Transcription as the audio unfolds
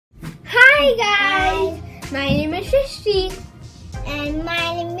Hi guys! My name is Shristhi. And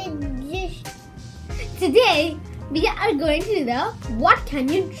my name is Drishti. Today we are going to do the What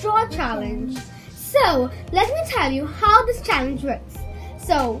Can You Draw challenge. So let me tell you how this challenge works.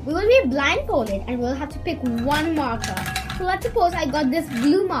 So we will be blindfolded and we'll have to pick one marker. So let's suppose I got this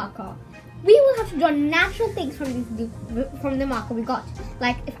blue marker. We will have to draw natural things from the marker we got.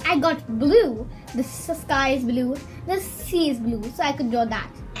 Like if I got blue, the sky is blue, the sea is blue, so I could draw that.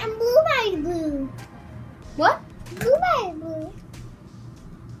 And blueberry blue. What? Blueberry blue.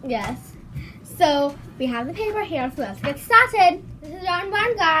 Yes. So we have the paper here, so let's get started. This is round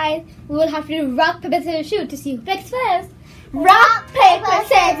one, guys. We will have to do rock, paper, scissors, shoot to see who picks first. Rock, paper,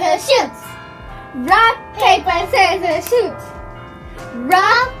 scissors, shoot. Rock, paper, scissors, shoot.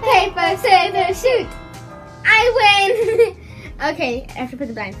 Rock, paper, scissors, shoot. I win. Okay, I have to put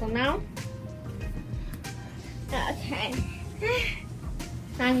the blindfold now. Okay.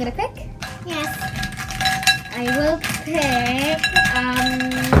 Now I'm gonna pick. Yes. I will pick.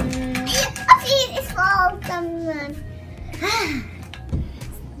 It's all someone.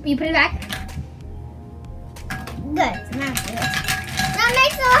 You put it back. Good. Not good. Not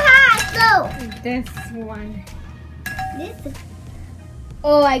make so hard. So. This one. This.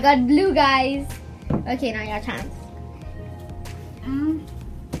 Oh, I got blue, guys. Okay, now your chance.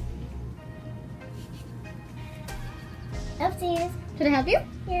 Upstairs. Should I help you?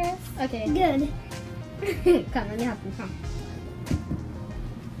 Yes. Okay. Good. Come, let me help you. Come.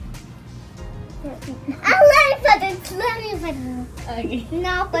 Let me put it. Okay.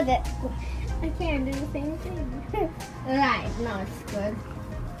 Now put it. I can't do the same thing. Right. Now it's good.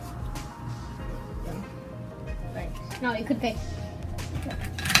 Right. Now you could pick.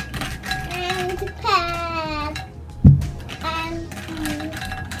 And pad.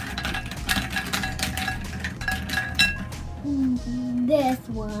 And this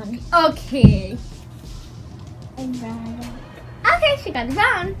one. Okay. And brown. Okay, she got it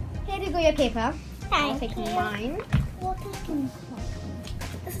down. Here you go, your paper. I'll Thank take you. mine. What is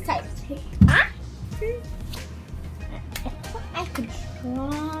This is type. Huh? I could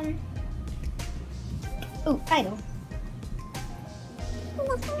draw. Oh, I know.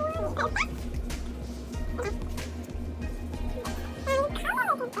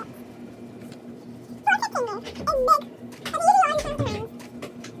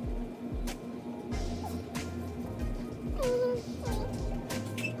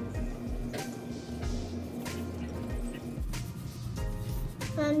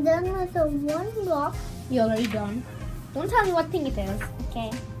 I'm done with the one block. You're already done. Don't tell me what thing it is.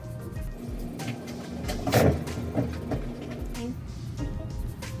 Okay.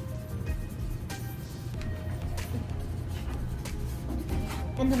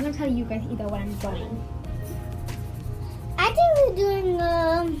 And I'm gonna tell you guys either what I'm drawing. I think we're doing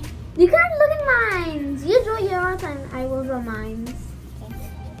You can't look at mine. You draw yours and I will draw mine.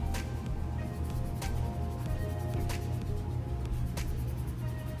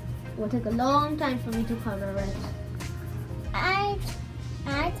 It will take a long time for me to color it. I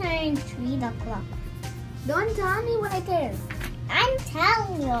turned 3 o'clock. Don't tell me what it is. I'm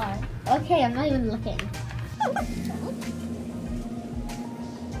telling you. Okay, I'm not even looking.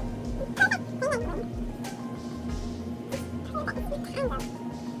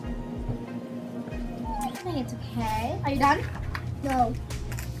 I think it's okay. Are you done? No.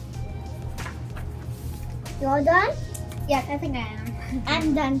 You're done? Yes, I think I am.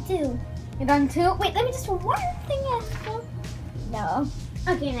 I'm done too. You're done too? Wait, let me just do one thing else. No.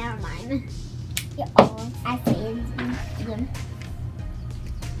 Okay, never mind. Yeah, oh, I saved them.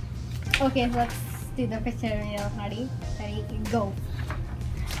 Okay, so let's do the picture real. Ready? Ready? Go.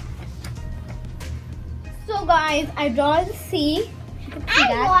 So guys, I draw the sea. You can see I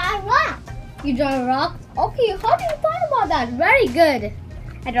that. draw a rock. You draw a rock. Okay, how did you thought about that? Very good.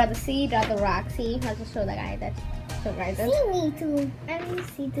 I draw the sea, draw the rock. See, I'll just show the guy that. So guys, See me too. And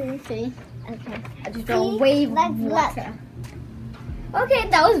see too. see. Okay. I just draw a See? wave of Let's water. Okay,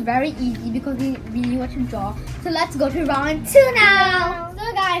 that was very easy because we knew what to draw. So let's go to round 2 now.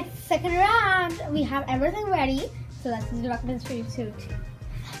 So guys, second round. We have everything ready. So let's do rock, paper, scissors, shoot.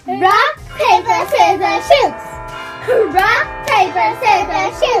 Rock, paper, scissors, shoot. Rock, paper,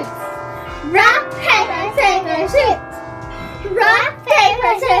 scissors, shoot. Rock, paper, scissors, shoot. Rock,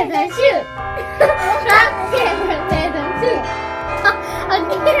 paper, scissors, shoot. Rock, paper, scissors, shoot.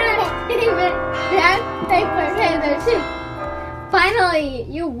 Rock, paper, scissors, shoot. Finally,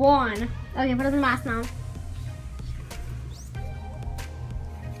 you won. Okay, put on the mask now.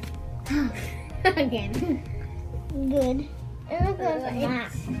 Again. Good. It looks like a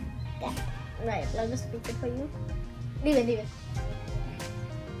map. Right, I'll just speak it for you. Leave it, leave it.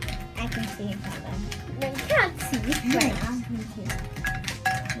 I can see it better. No, you can't see. Right. Yeah, me too.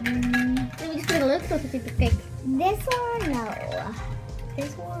 Let me just put it a little closer to the pick. This one, no.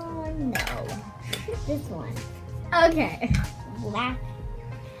 This one, no. This one. Okay. Black.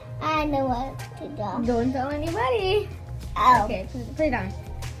 I know what to do. Don't tell anybody. Oh. Okay, put it on.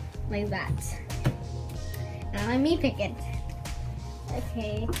 Like that. Now let me pick it.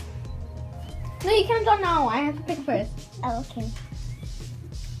 Okay. No, you can't draw now. I have to pick first. Oh, okay.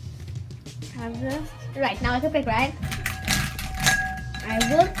 Have this. Right, now I can pick, right? I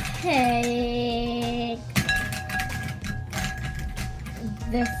will take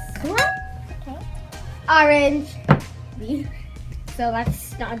this one. Okay. Orange. So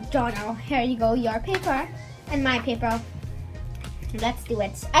let's not draw now. Here you go, your paper and my paper. Let's do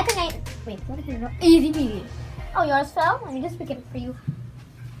it. I think I wait. What can I draw? Easy peasy. Oh, yours fell. Let me just pick it for you.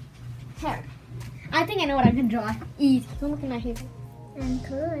 Here. I think I know what I can draw. Easy. Don't look at my paper. I'm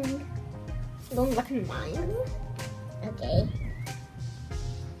coloring. Don't look at mine. Okay.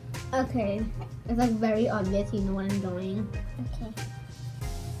 Okay. It's like very obvious. You know what I'm drawing. Okay.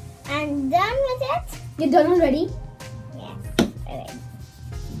 I'm done with it? You're done already? Yes. Alright.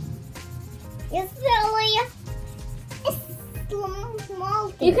 It's silly. It's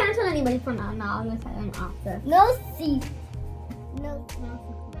small. You can't tell anybody for now. Now I'll just tell them after. No seat. No.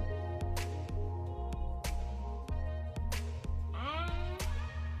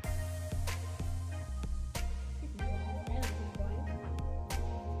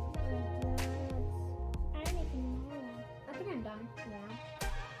 I think I'm done. Yeah.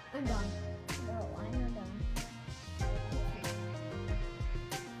 I'm done. No, I'm not done.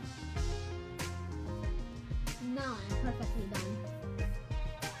 Now I'm perfectly done.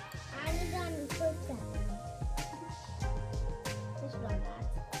 I'm done with first time. Just draw that.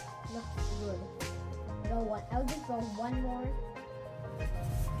 Looks good. Draw what? I'll just draw one more.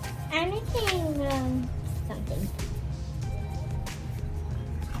 I'm making something.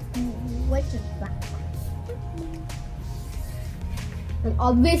 Which is black. And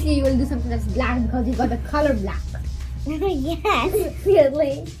obviously you will do something that's black because you got the color black. Yes.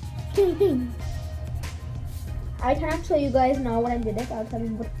 Weirdly. I cannot show you guys now what I did it. I'll tell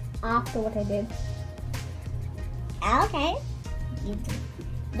you after what I did. Okay.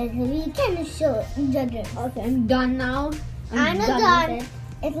 But we can show judges. Okay, I'm done now. I'm not done. with it.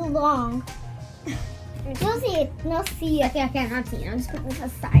 It's long. You'll see it. No see it. Okay, I cannot see it. I'll just put this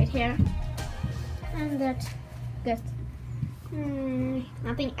aside here. And that. Good.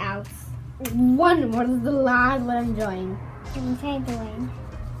 Nothing else. One more. This is the last one I'm drawing. I'm trying to win.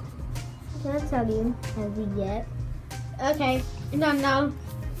 I can't tell you as we get. Okay, I'm done now.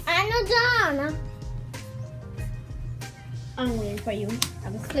 I'm not done. I'm waiting for you. I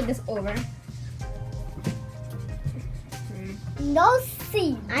will flip this over. No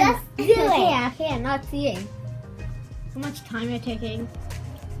see. Just do it. Okay, I'm not seeing. How much time you're taking?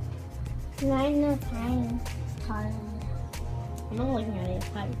 I'm not time. I'm not looking at it.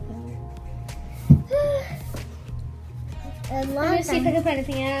 A long Let me see if I time. can put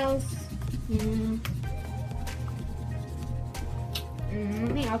anything else.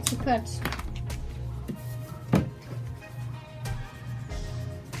 Nothing else to put.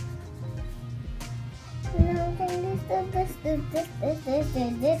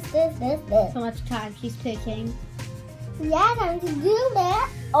 This. So much time she's taking. Yeah, time to do that.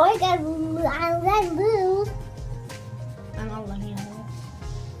 Oh, I got blue. I'm not looking at it.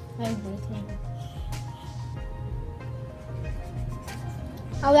 I'm waiting.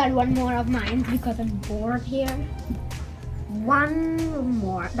 I'll add one more of mine because I'm bored here. One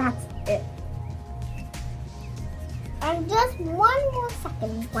more. That's it. And just one more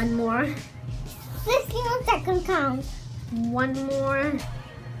second. One more. 15 second count. One more.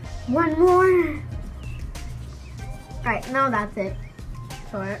 One more. Alright, now that's it.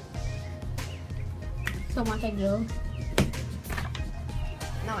 Short. So much I drew.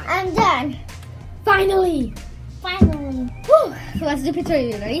 Now I'm done. finally! Finally. Whew. So let's do picture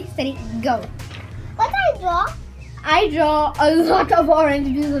review. Ready? Steady, go. What I draw? I draw a lot of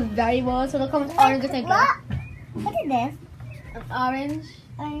orange because it's very bold, so look how much orange I got. What is this? Orange.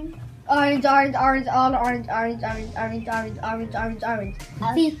 Um, Orange, orange, orange, all orange, orange, orange, orange, orange, orange, orange, orange.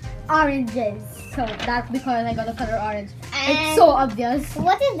 See, oranges. So that's because I got the color orange. It's so obvious.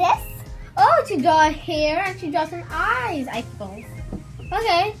 What is this? Oh, she draw hair and she draw some eyes, I suppose.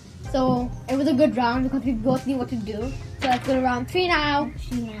 Okay, so it was a good round because we both knew what to do. So let's go to round 3 now.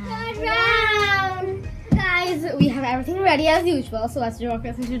 Third round. Guys, we have everything ready as usual. So let's do rock,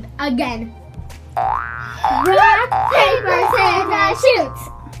 paper, scissors again. Rock, paper, scissors, shoot.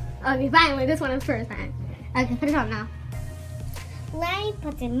 Okay, finally, this one is first time. Okay, put it on now. Let me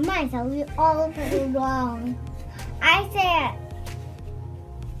put it myself. We all put it wrong. I said.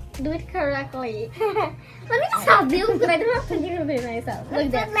 Do it correctly. Let me just help you because I don't have to do it myself. Look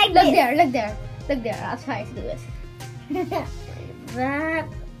there. Like Look this. there. Look there. Look there. I'll try to do it. That.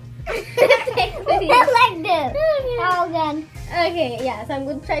 Like this. All done. Okay, yeah, so I'm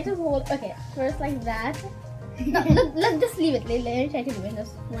going to try to hold. Okay, first like that. No, look, just leave it. Let me try to do it.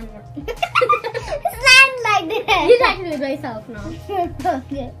 Just one more. Stand like this. You try to do it myself now.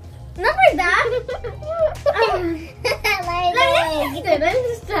 Okay. Not like that. Like Let this. me just do it. Let me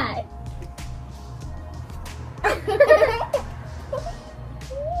just try.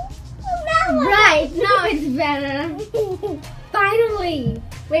 That one. Right, now it's better. Finally.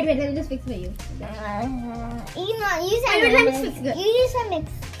 Wait, let me just fix for you. You said Wait, let me just fix it. You use a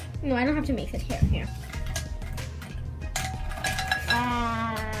mix. No, I don't have to mix it. Here.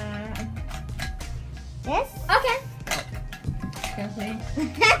 This? Okay. Okay.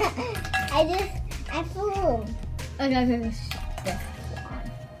 I flew. Okay. This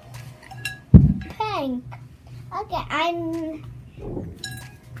Pink. Okay, I'm.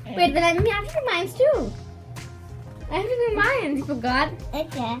 Wait, then I have to do mine too. I have to do mine. You forgot?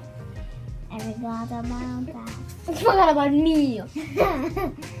 Okay. I forgot about that. You forgot about me.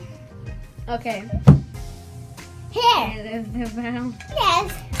 Okay. Here. There's the brown.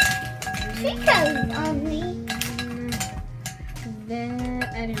 Yes. Trickles on me. Then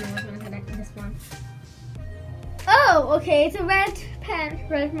I don't know what's gonna connect to this one. Oh, okay. It's a red pen,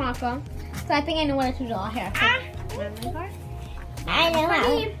 red marker. So I think I know what to draw here. So, I know how.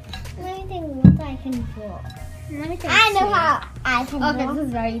 Let me think what I can draw. Let me think. I know how I can Okay, draw. this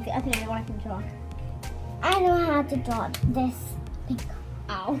is very easy. I think I know what I can draw. I know how to draw this pink.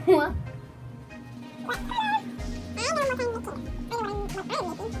 Ow.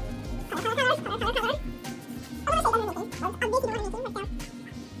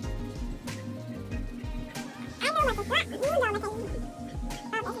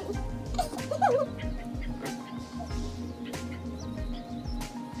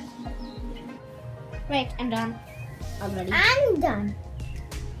 Wait, I'm done. Already. I'm done.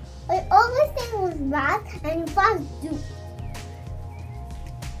 I always think it was bad and fast do.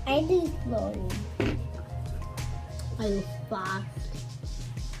 I do slowly. Are you fast?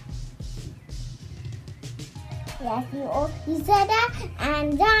 Yes, you said that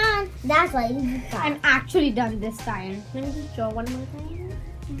and done. That's why you did I'm fast. actually done this time. Let me just draw one more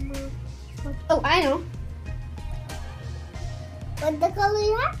time. Oh, I know. What the color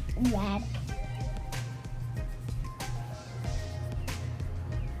you have? Red.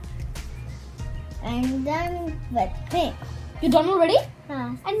 I'm done with pink. You done already?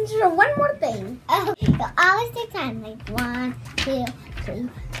 Huh. I need to draw one more thing. Oh, you always take time. Like 1, 2, 3,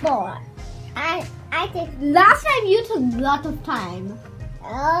 4. I take. Last time you took a lot of time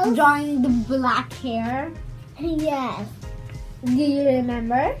Oh, drawing the black hair. yes, Do you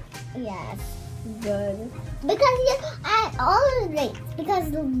remember? yes. Good. Because I always late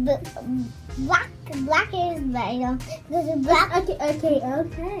because the black hair is very long. Because the black. Okay.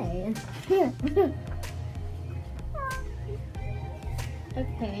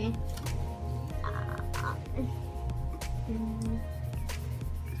 Okay.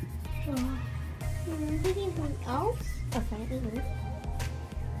 Anything else? Okay.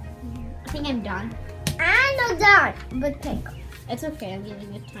 I think I'm done. I know dark, but pink. It's okay. I'm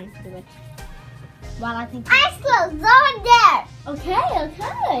giving you time to do it. While I think. I still over there. Okay.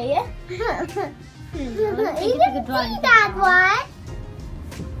 You Let's can think if we could draw see anything that else. one.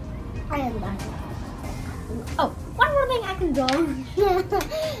 I am done. Oh, one more thing I can draw.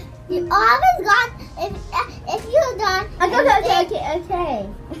 You always got if you're done. Okay.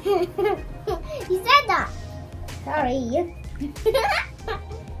 You said that. Sorry.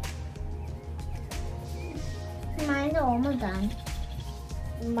 Mine's almost done.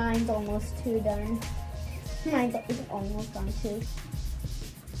 Mine's almost too done. Mine's almost done too.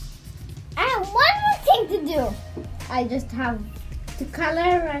 I have one more thing to do. I just have to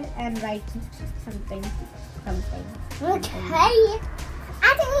color and write something. Okay.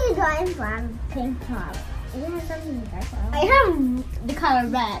 I think we're drawing from pink top. You have something to write I have the color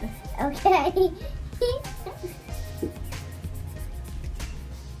red. Okay.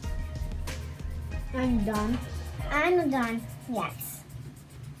 I'm done. I'm done. Yes.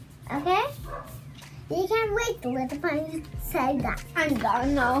 Okay? You can wait till the time say that. I'm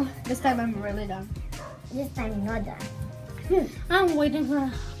done. No, this time I'm really done. This time you're done. I'm waiting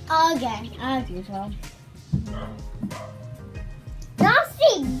for again, as usual. Don't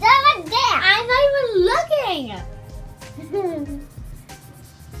see, they're there. I'm not even looking.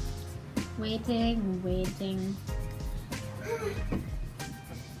 Waiting.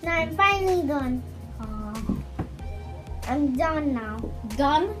 Now I'm finally done. I'm done now.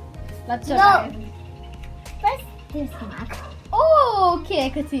 Done? Let's No. try. First, this one. Oh, okay, I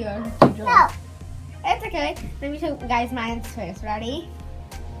could see yours. No. It's okay. Let me show you guys mine first. Ready?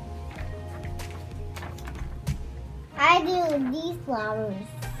 I do these flowers.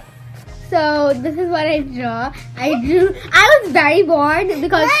 So this is what I draw. I was very bored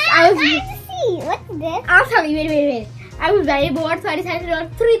because I was. trying to see. What's this? I'll tell you. Wait. I was very bored, so I decided to draw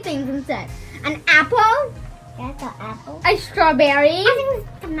 3 things instead: an apple, That's an apple. a strawberry. I think it's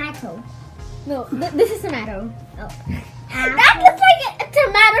tomato. No, this is tomato. Oh. That looks like a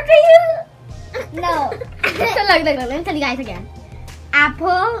tomato to you. No. So look. Let me tell you guys again.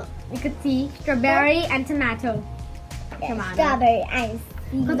 Apple, you could see strawberry and tomato. Tomato. Strawberry ice.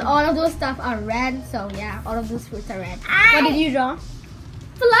 Because all of those stuff are red, so yeah, all of those fruits are red. I- What did you draw?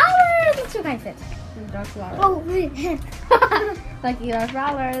 Flowers. That's what I said. You draw flowers. Oh. Like you draw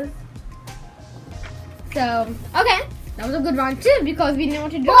flowers. So okay, that was a good round too because we didn't know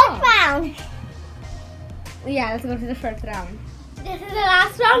what to draw. Fourth round. Yeah, let's go to the first round. This is the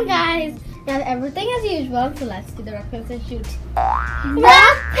last round, guys. Now everything as usual, so let's do the rock, paper, shoot.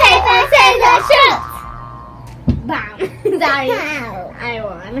 Rock, paper, scissors, shoot. Bam! Sorry, Wow. I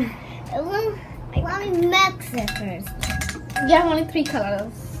won. Let me mix it first. You have only 3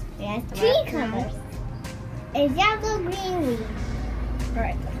 colors. Yes, 3 colors. It's yellow, green, green.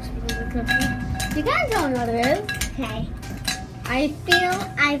 Alright, you guys don't know what it is. Okay. I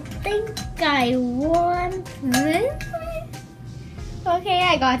think I won this. Okay,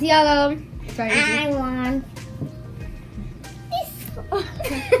 I got yellow. It's very I easy. want this.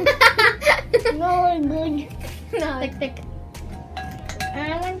 No, good. No, tick. I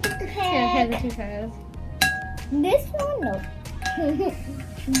want to Here's the pick 2 colors. this one. No.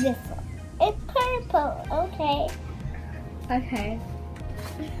 This one. It's purple. Okay. Okay.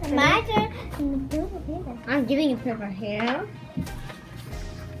 My turn. I'm giving it paper here.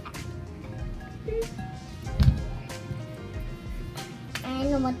 I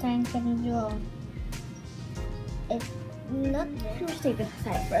know what I'm gonna draw. It's not. Let's take this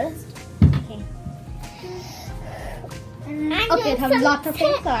side first. Okay. Okay, it has lots of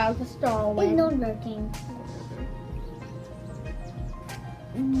things, so I'll just throw away. It's not working.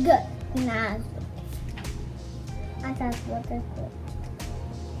 Good. Now it's working. I thought what is it?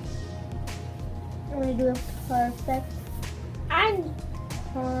 We do it perfect. I'm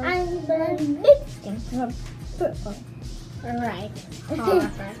mixing from purple. Right.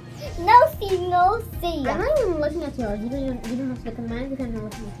 No see. I'm not even looking at yours. You don't have to look at mine. You can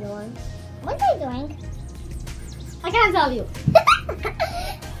look at yours. What are you doing? I can't tell you.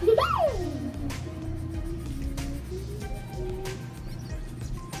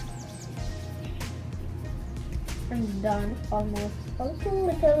 I'm done almost.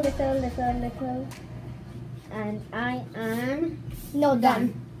 Little. And I am No,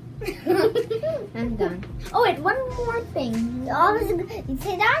 done. I'm done. Oh wait, one more thing. You always you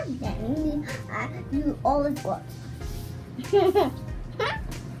say that, then you always watch. Okay,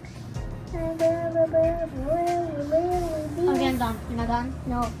 I'm done. Am I done?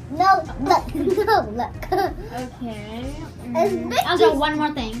 No, look. Okay. It's big. I'll do one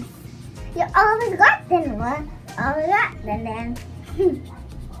more thing. You always got then one. Always got then.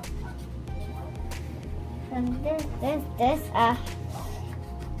 And this.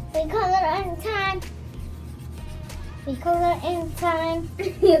 We color in time. We color in time.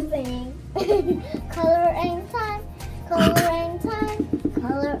 You're saying. Color in time. Color in time.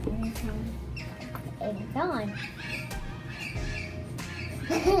 Color in time. It's done.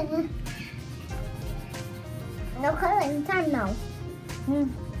 No color in time now.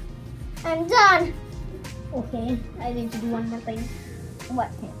 I'm done. Okay, I need to do one more thing.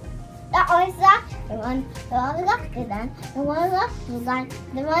 What thing? That was that. The one got it done. The one got it done.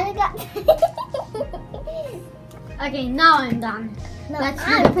 The one got. Okay, now I'm done. No, Let's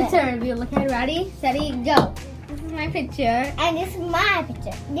do I'm the done. picture review. Okay, ready, steady, go. This is my picture. And this is my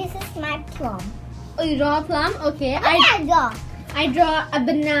picture. This is my plum. Oh, you draw a plum? Okay, What did I draw? I draw a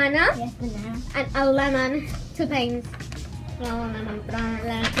banana Yes, banana. and a lemon. 2 things. Banana,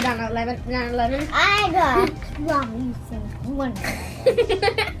 lemon. I got plum using one.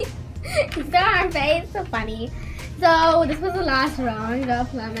 You saw our face, so funny. So this was the last round. I draw a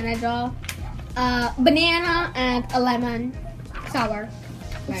plum and I draw a banana and a lemon. Sour.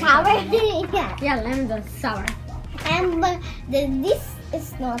 Sour? Yeah. Yeah, lemons are sour. And but this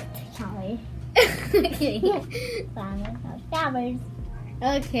is not sour. Okay. Sours.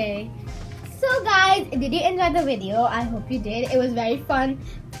 Okay. So guys, did you enjoy the video? I hope you did. It was very fun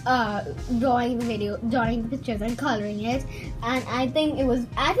drawing the pictures and coloring it. And I think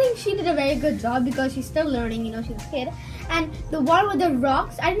she did a very good job because she's still learning, you know, she's a kid. And the one with the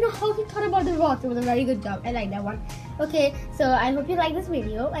rocks, I don't know how she thought about the rocks. It was a very good job. I like that one. Okay, so I hope you like this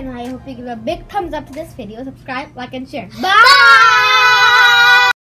video, and I hope you give a big thumbs up to this video. Subscribe, like, and share. Bye!